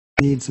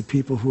needs of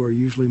people who are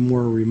usually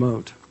more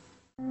remote.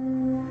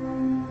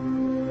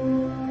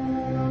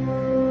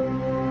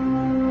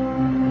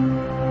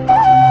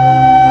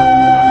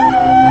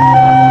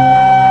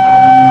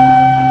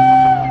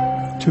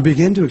 To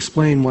begin to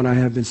explain what I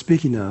have been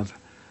speaking of,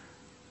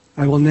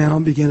 I will now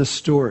begin a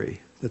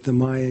story that the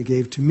Maya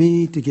gave to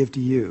me to give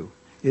to you.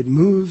 It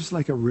moves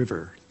like a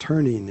river,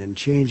 turning and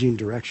changing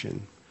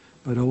direction,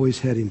 but always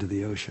heading to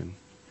the ocean.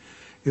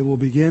 It will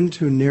begin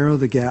to narrow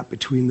the gap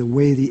between the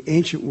way the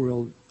ancient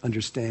world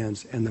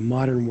understands and the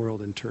modern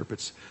world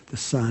interprets the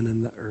sun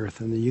and the earth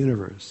and the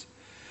universe.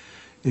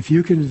 If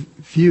you can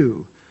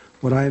view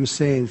what I am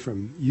saying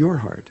from your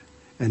heart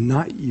and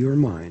not your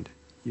mind,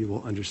 you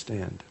will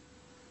understand.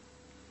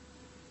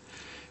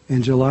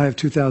 In July of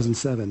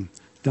 2007,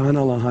 Don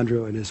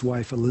Alejandro and his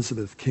wife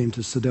Elizabeth came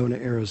to Sedona,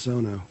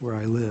 Arizona, where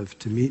I live,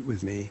 to meet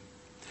with me.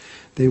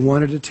 They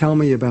wanted to tell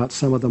me about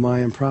some of the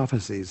Mayan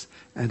prophecies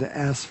and to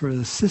ask for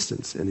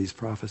assistance in these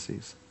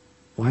prophecies.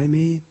 Why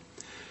me?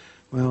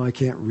 Well, I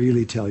can't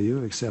really tell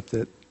you, except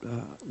that,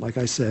 like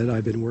I said,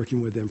 I've been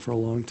working with them for a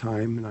long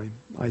time, and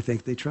I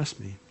think they trust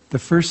me. The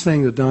first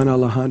thing that Don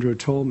Alejandro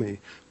told me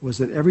was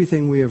that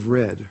everything we have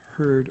read,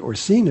 heard, or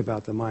seen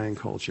about the Mayan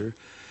culture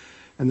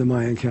and the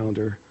Mayan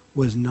calendar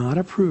was not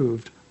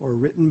approved or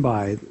written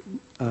by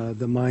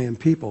the Mayan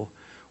people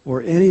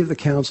or any of the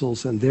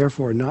councils, and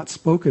therefore not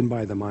spoken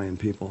by the Mayan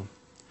people.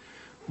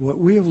 What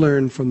we have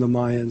learned from the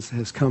Mayans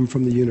has come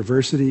from the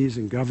universities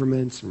and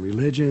governments and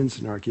religions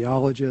and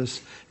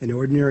archaeologists and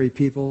ordinary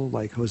people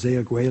like Jose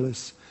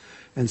Aguilas,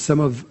 and some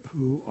of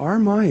who are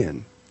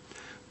Mayan.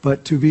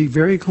 But to be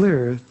very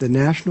clear, the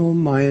National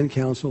Mayan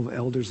Council of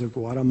Elders of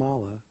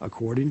Guatemala,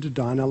 according to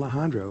Don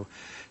Alejandro,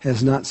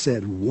 has not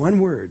said one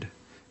word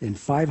in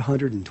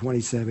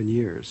 527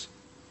 years.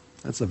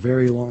 That's a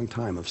very long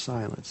time of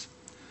silence.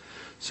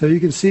 So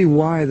you can see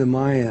why the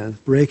Maya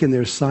breaking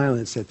their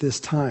silence at this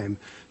time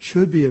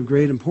should be of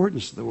great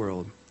importance to the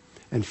world.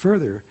 And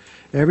further,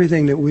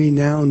 everything that we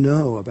now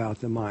know about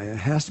the Maya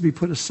has to be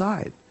put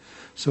aside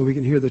so we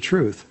can hear the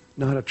truth,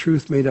 not a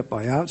truth made up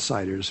by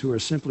outsiders who are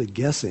simply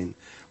guessing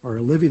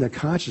or living a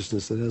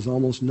consciousness that has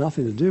almost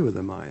nothing to do with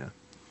the Maya.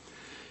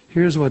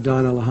 Here's what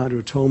Don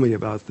Alejandro told me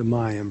about the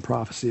Mayan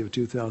prophecy of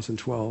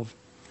 2012.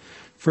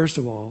 First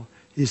of all,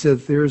 he said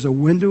there is a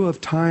window of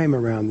time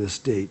around this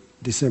date,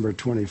 December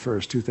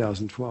 21st,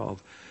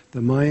 2012,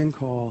 the Mayan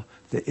call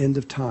the end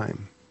of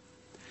time.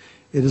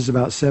 It is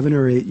about 7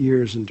 or 8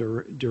 years in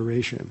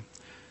duration.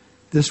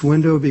 This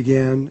window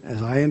began,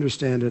 as I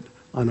understand it,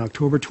 on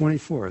October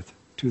 24th,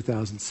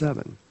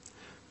 2007.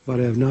 But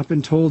I have not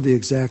been told the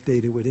exact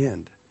date it would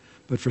end.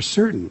 But for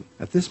certain,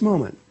 at this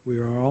moment, we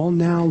are all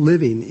now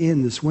living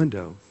in this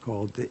window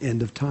called the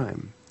end of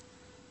time.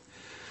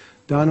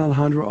 Don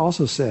Alejandro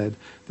also said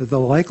that the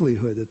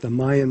likelihood that the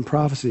Mayan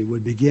prophecy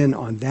would begin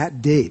on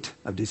that date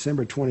of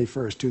December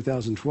 21st,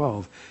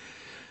 2012,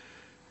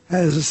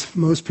 as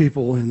most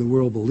people in the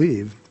world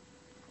believe,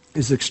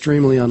 is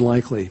extremely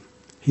unlikely.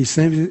 He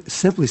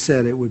simply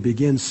said it would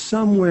begin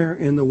somewhere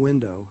in the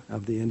window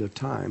of the end of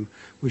time,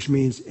 which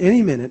means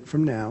any minute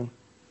from now,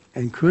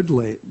 and could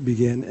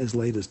begin as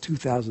late as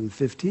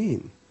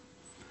 2015.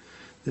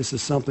 This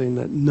is something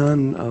that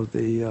none of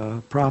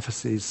the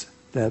prophecies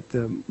that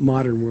the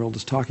modern world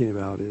is talking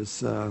about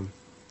is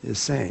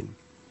saying.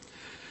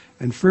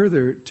 And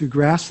further, to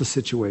grasp the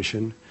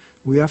situation,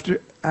 we have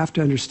to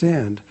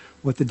understand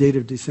what the date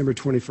of December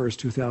 21st,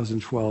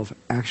 2012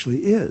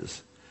 actually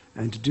is.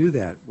 And to do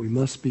that, we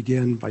must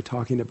begin by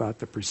talking about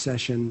the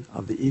precession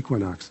of the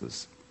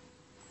equinoxes.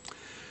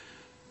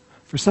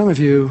 For some of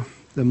you,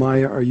 the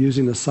Maya are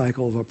using a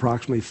cycle of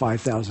approximately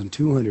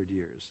 5,200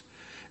 years.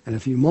 And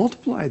if you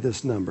multiply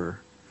this number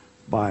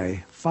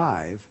by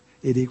 5,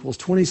 it equals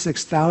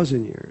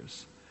 26,000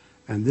 years.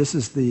 And this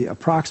is the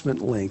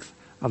approximate length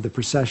of the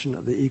precession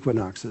of the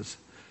equinoxes.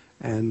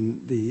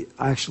 And the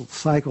actual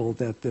cycle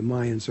that the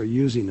Mayans are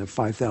using of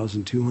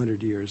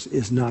 5,200 years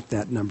is not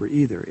that number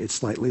either. It's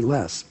slightly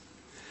less.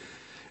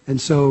 And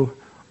so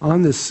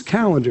on this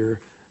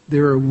calendar,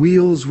 there are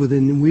wheels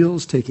within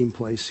wheels taking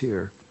place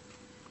here.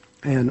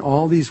 And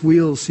all these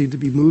wheels seem to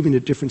be moving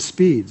at different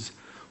speeds.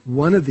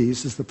 One of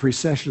these is the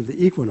precession of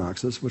the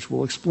equinoxes, which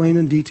we'll explain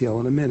in detail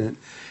in a minute.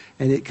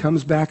 And it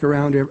comes back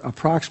around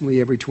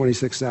approximately every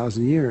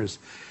 26,000 years.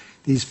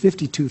 These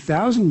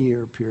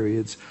 52,000-year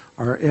periods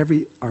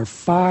are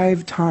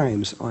 5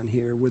 times on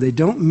here where they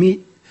don't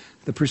meet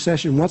the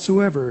precession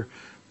whatsoever,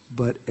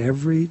 but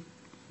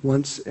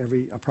once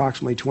every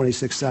approximately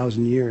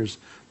 26,000 years,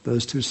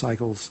 those two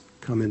cycles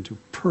come into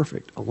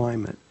perfect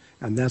alignment.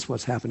 And that's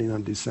what's happening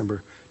on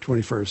December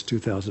 21st,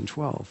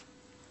 2012.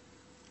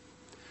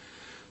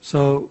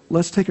 So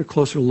let's take a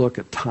closer look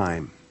at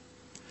time.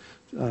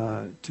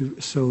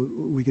 So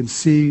we can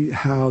see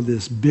how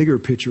this bigger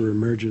picture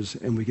emerges,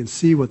 and we can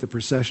see what the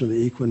precession of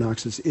the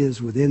equinoxes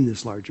is within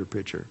this larger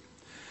picture.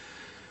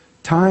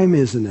 Time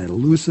is an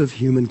elusive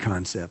human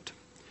concept.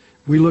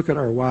 We look at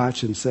our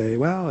watch and say,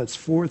 well, it's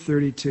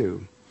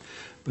 4:32.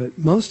 But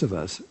most of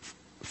us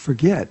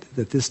forget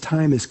that this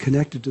time is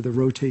connected to the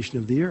rotation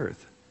of the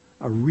earth.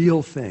 a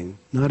real thing,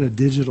 not a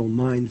digital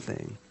mind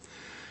thing.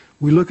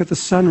 We look at the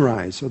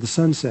sunrise or the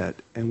sunset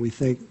and we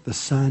think the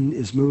sun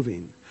is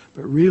moving.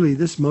 But really,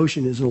 this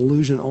motion is an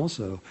illusion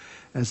also,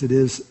 as it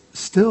is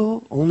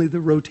still only the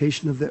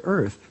rotation of the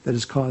earth that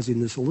is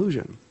causing this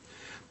illusion.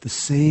 The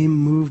same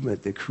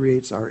movement that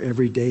creates our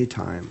everyday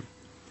time.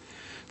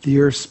 The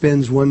earth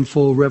spins one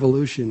full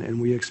revolution and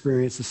we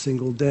experience a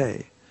single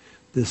day.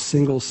 This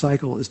single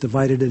cycle is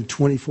divided into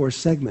 24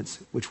 segments,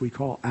 which we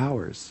call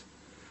hours.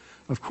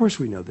 Of course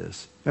we know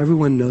this.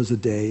 Everyone knows a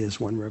day is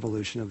one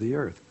revolution of the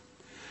earth.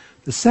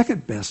 The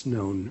second best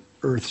known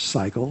earth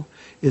cycle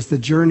is the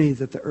journey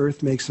that the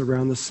earth makes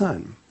around the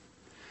sun.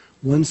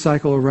 One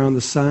cycle around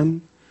the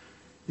sun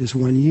is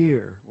 1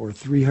 year, or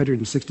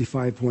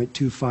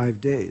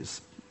 365.25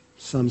 days.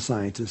 Some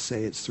scientists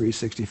say it's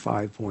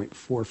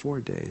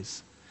 365.44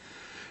 days.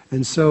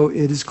 And so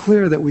it is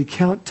clear that we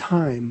count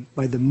time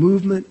by the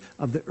movement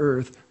of the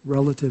earth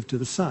relative to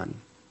the sun.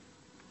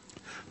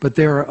 But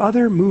there are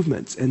other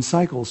movements and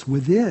cycles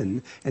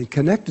within and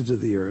connected to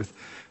the earth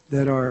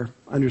that are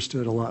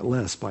understood a lot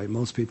less by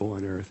most people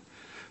on earth,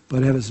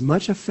 but have as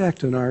much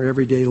effect on our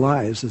everyday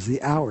lives as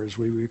the hours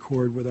we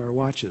record with our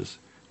watches.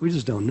 We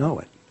just don't know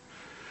it.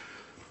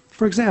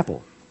 For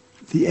example,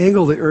 the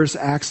angle the Earth's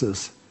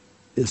axis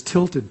is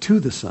tilted to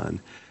the sun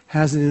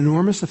has an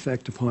enormous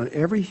effect upon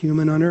every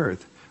human on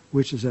Earth,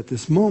 which is at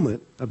this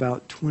moment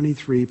about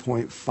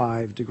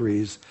 23.5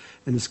 degrees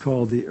and is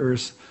called the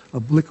Earth's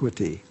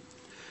obliquity.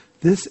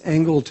 This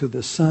angle to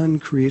the sun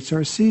creates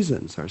our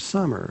seasons, our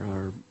summer,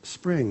 our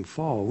spring,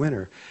 fall,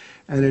 winter,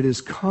 and it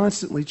is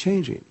constantly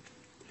changing.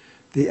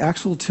 The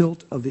axial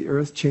tilt of the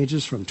Earth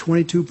changes from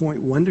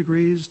 22.1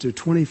 degrees to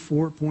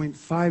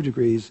 24.5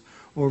 degrees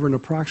over an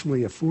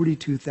approximately a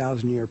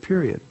 42,000-year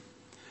period.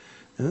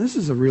 Now, this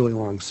is a really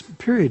long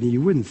period, and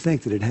you wouldn't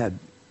think that it had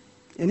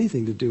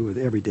anything to do with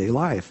everyday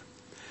life.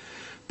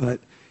 But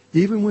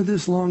even with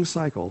this long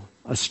cycle,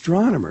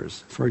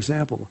 astronomers, for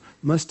example,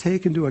 must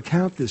take into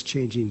account this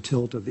changing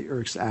tilt of the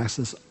Earth's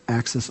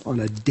axis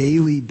on a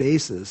daily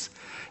basis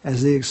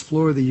as they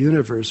explore the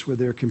universe with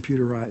their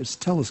computerized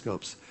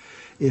telescopes.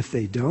 If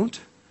they don't,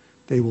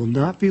 they will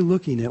not be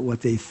looking at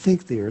what they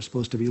think they are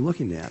supposed to be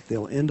looking at.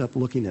 They'll end up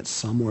looking at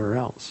somewhere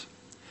else.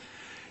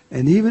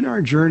 And even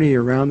our journey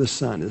around the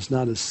sun is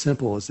not as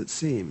simple as it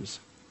seems.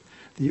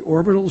 The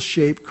orbital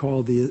shape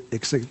called the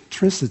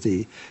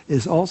eccentricity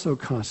is also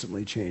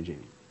constantly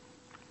changing.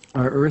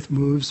 Our Earth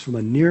moves from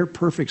a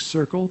near-perfect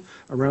circle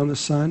around the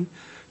sun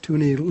to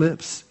an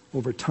ellipse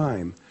over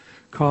time,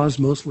 caused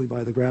mostly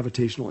by the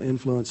gravitational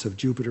influence of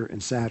Jupiter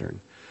and Saturn.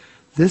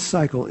 This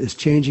cycle is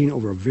changing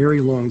over a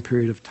very long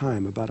period of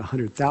time, about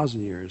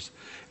 100,000 years,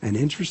 and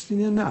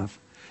interesting enough,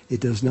 it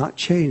does not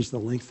change the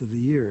length of the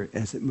year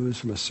as it moves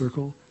from a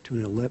circle to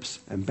an ellipse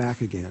and back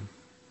again.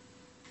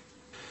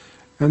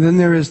 And then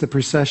there is the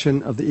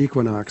precession of the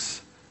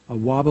equinox, a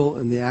wobble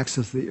in the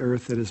axis of the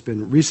Earth that has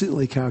been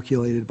recently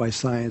calculated by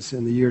science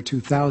in the year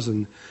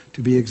 2000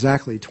 to be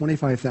exactly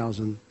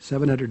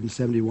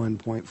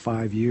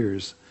 25,771.5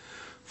 years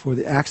for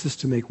the axis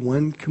to make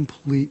one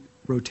complete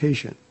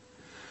rotation.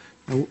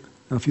 Now,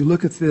 if you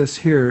look at this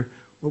here,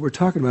 what we're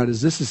talking about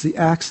is this is the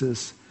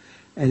axis,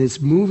 and it's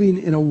moving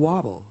in a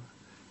wobble.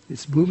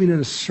 It's moving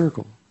in a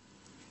circle.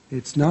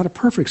 It's not a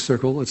perfect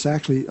circle. It's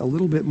actually a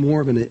little bit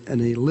more of an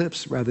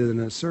ellipse rather than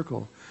a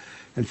circle.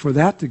 And for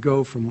that to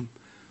go from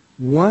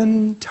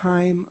one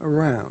time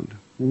around,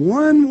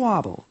 one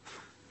wobble,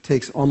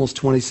 takes almost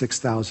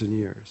 26,000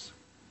 years.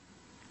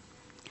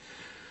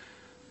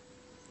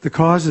 The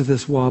cause of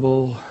this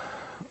wobble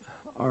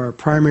are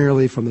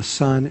primarily from the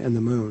sun and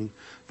the moon,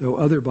 though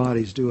other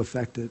bodies do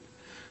affect it.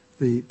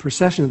 The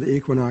precession of the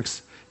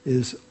equinox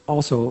is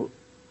also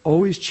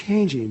always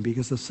changing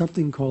because of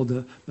something called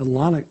the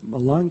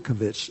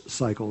Milankovitch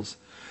cycles.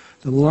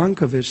 The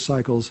Milankovitch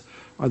cycles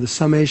are the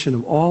summation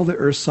of all the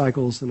Earth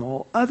cycles and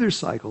all other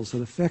cycles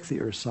that affect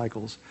the Earth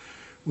cycles,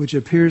 which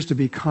appears to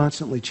be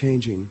constantly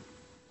changing.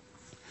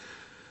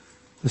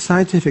 The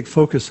scientific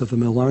focus of the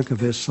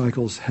Milankovitch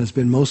cycles has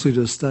been mostly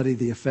to study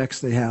the effects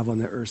they have on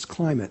the Earth's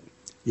climate.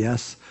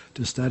 Yes,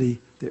 to study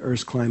the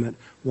Earth's climate,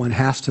 one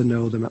has to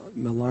know the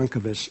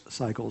Milankovitch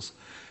cycles,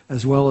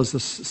 as well as the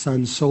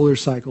sun's solar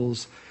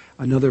cycles,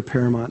 another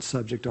paramount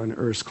subject on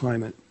Earth's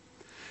climate.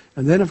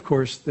 And then, of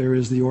course, there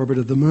is the orbit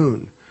of the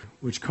moon,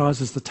 which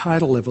causes the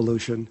tidal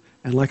evolution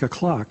and, like a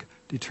clock,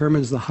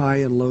 determines the high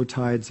and low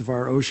tides of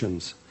our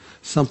oceans,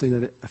 something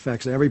that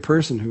affects every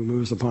person who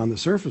moves upon the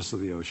surface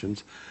of the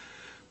oceans,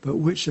 but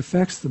which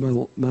affects the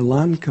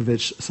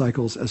Milankovitch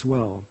cycles as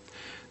well.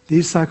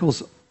 These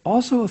cycles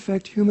also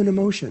affect human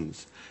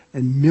emotions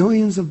and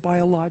millions of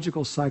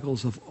biological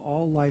cycles of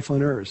all life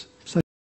on Earth,